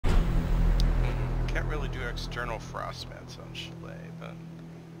really do external frost mats on Chalet, but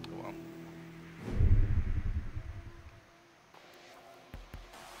oh well.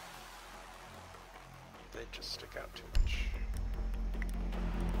 They just stick out too much.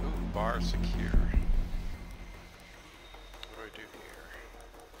 Ooh, bar secure. What do I do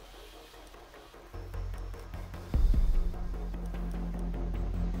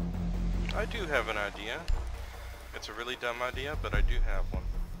here? I do have an idea. It's a really dumb idea, but I do have one.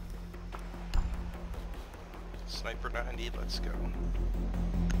 Sniper 90, let's go.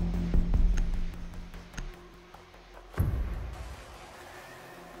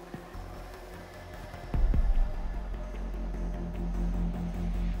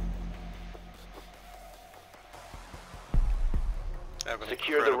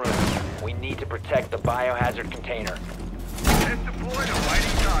 Secure the room. We need to protect the biohazard container. Test deployed,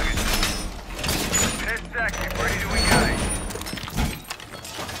 awaiting target. Test active, ready to engage.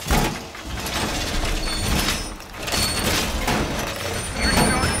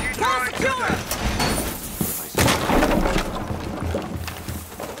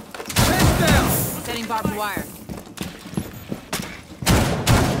 Setting barbed wire.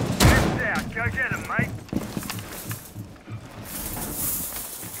 Test out, go get him, mate.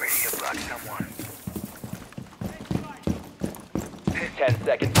 Ready to block someone. 10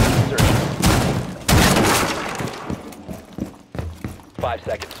 seconds to insertion. 5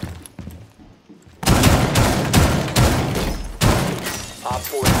 seconds. Op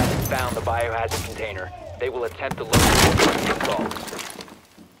 4 hasn't found the biohazard container. They will attempt to locate it once installed.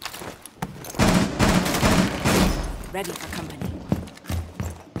 Ready for company.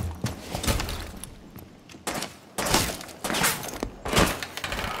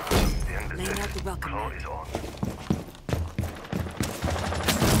 Laying out the welcome mat.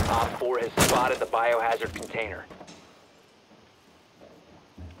 Op 4 has spotted the biohazard container.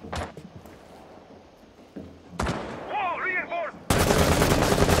 Whoa, reinforce!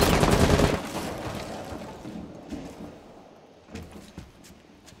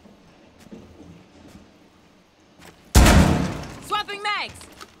 Swapping mags!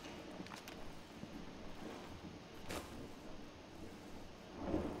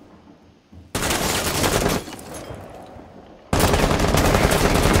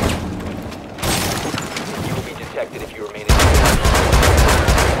 You will be detected if you remain in the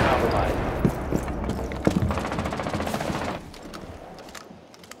compromised.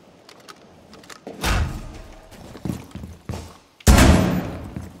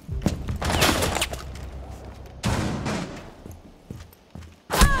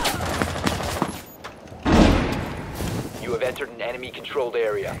 You have entered an enemy-controlled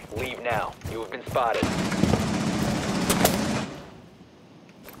area. Leave now. You have been spotted.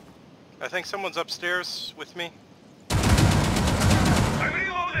 I think someone's upstairs with me. I'm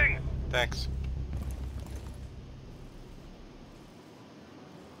reloading! Thanks.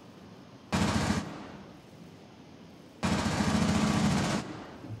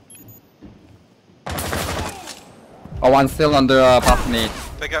 Oh, one still on the balcony.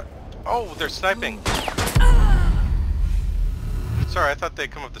 They got... Oh, they're sniping. Sorry, I thought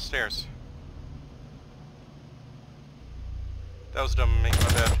they'd come up the stairs. That was dumb of me, my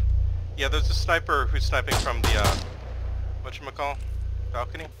bad. Yeah, there's a sniper who's sniping from the, whatchamacall?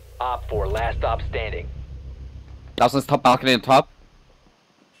 Balcony? Op 4, last stop standing. That was top balcony on top.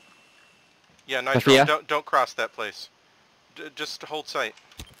 Yeah, Nitro, Sophia? don't cross that place. Just hold sight.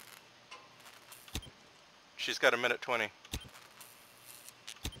 She's got a minute 20.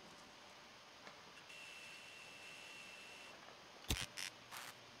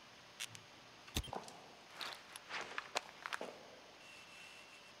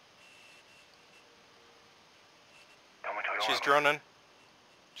 She's droning.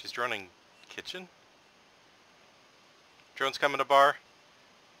 She's droning kitchen. Drone's coming to bar.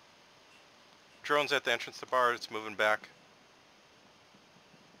 Drone's at the entrance to bar. It's moving back.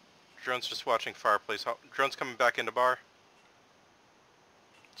 Drone's just watching fireplace. Drone's coming back into bar.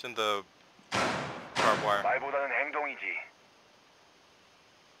 It's in the barbed wire. 말보다는 행동이지.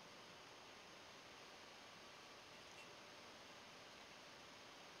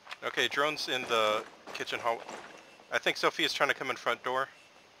 Okay, drone's in the kitchen hall. I think Sophia's trying to come in front door.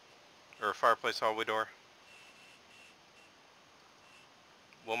 Or fireplace hallway door.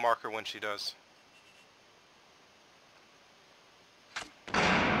 We'll mark her when she does.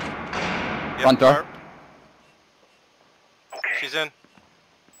 Yep, Front door. She's in.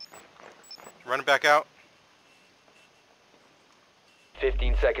 Running back out.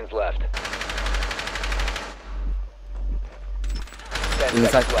 15 seconds left. 10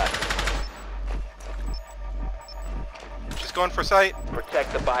 Inside. seconds left. She's He's going for sight.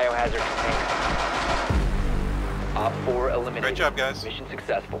 Protect the biohazard container. Op 4 eliminated. Great job, guys. Mission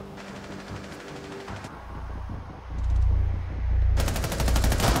successful.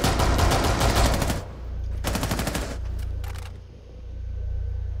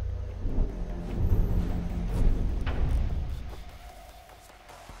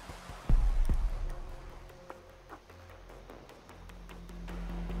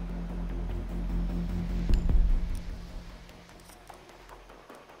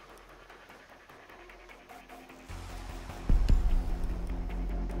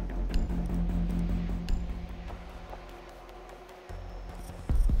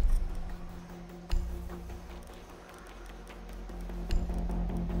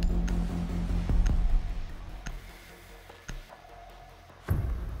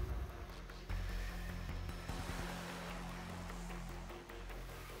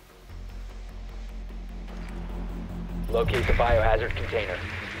 Locate the biohazard container.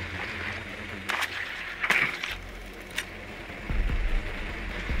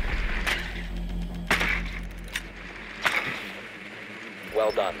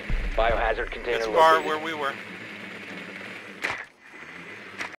 Well done. Biohazard container It's far located. where we were.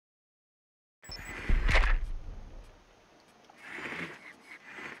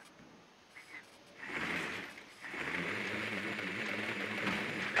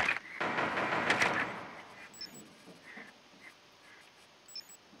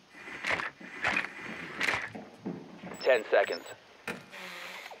 Seconds.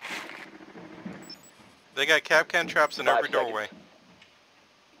 They got Capcan traps in 5 every seconds. doorway.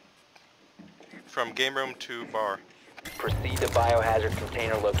 From game room to bar. Proceed to biohazard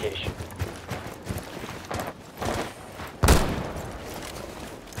container location.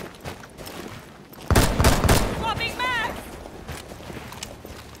 Swapping mags!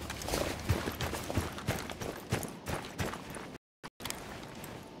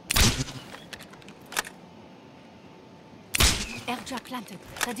 Airjack planted.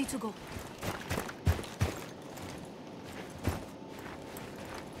 Ready to go.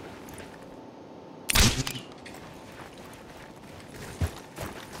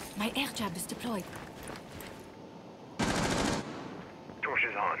 My air jab is deployed. Torch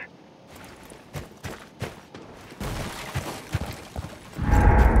is on.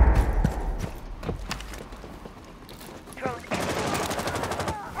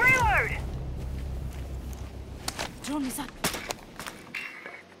 Reload! Drone is up.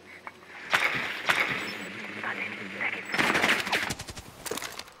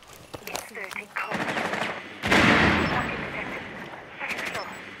 It's 30 cold.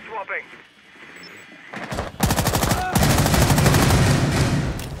 Swapping.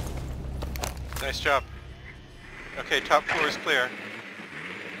 Nice job. Okay, top floor is clear.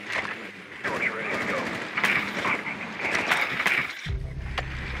 Torch ready to go.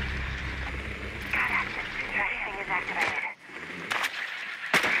 Tracing is activated.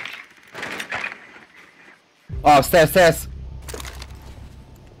 Oh, stairs.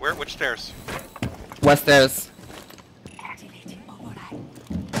 Where? Which stairs? West stairs. Activating override.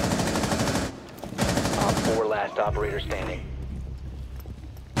 Op 4 last operator standing.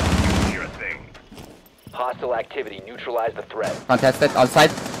 Sure thing. Hostile activity. Neutralize the threat. Contested.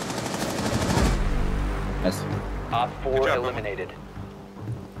 Outside. Yes. Op 4 Good job, eliminated.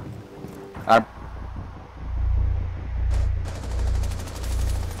 Arm.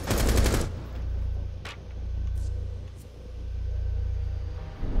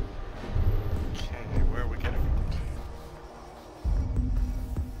 Okay, where are we getting?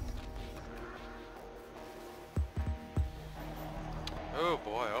 Oh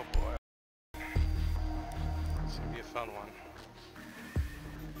boy, oh boy. This will be a fun one.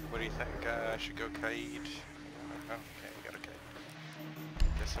 What do you think? I should go Kaid. Oh, okay, got a Kaid.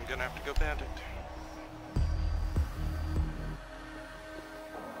 Guess I'm gonna have to go Bandit.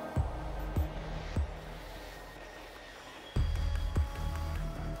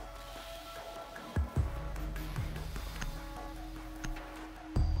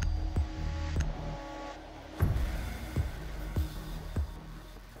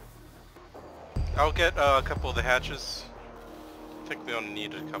 I'll get a couple of the hatches. I think we only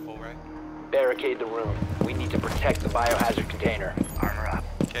need a couple, right? Barricade the room. We need to protect the biohazard container. Armor up.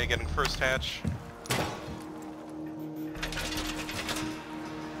 Okay, getting first hatch.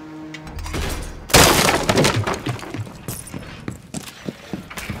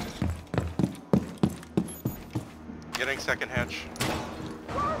 Getting second hatch.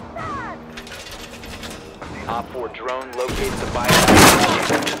 Op 4 drone locates the biohazard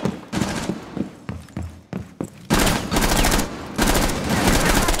container.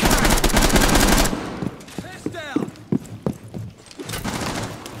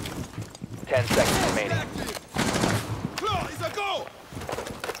 10 seconds remaining.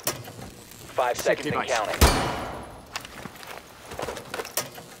 5 seconds and counting.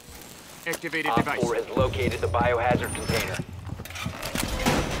 Activated Op device. 4 has located the biohazard container.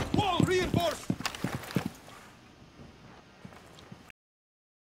 Wall reinforced.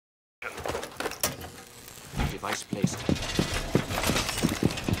 Device placed.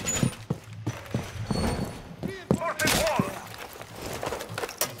 Reinforcing wall.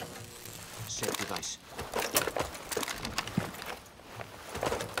 Set device.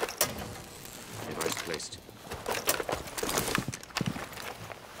 Device placed.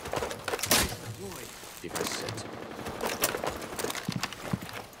 Device set.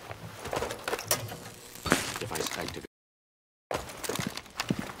 Device activated.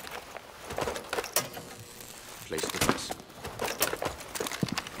 Place device.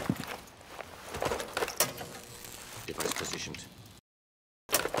 Device positioned.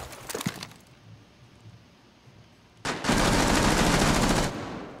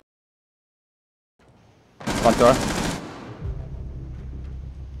 Front door.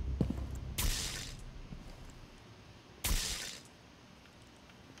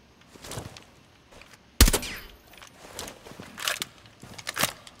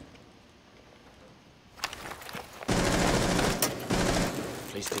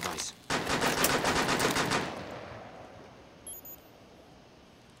 Place device.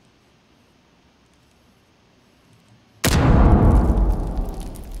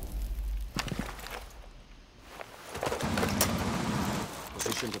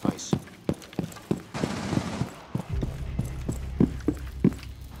 Position device.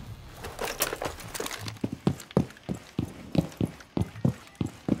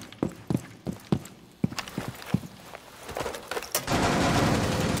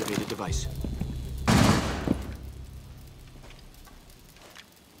 Activated device.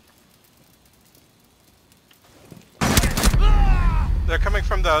 They're coming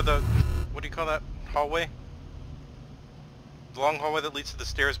from the what do you call that hallway? The long hallway that leads to the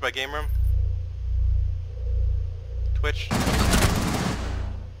stairs by game room. Twitch.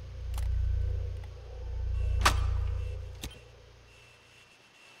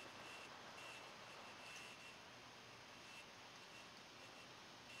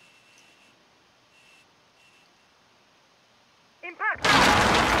 Impact.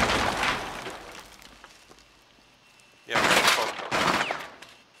 Yeah, what's it called?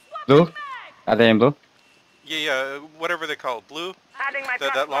 Blue? Are they in blue? Yeah, whatever they call it. Blue? Adding my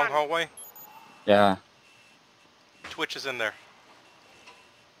That long hallway? Yeah. Twitch is in there.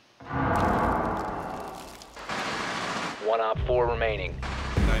 One Op 4 remaining.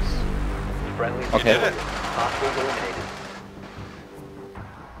 Nice. Friendly Okay. did it. hostiles eliminated.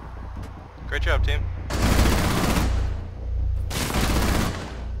 Great job, team.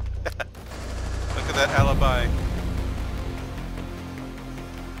 Look at that alibi.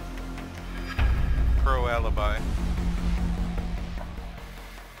 Pro alibi.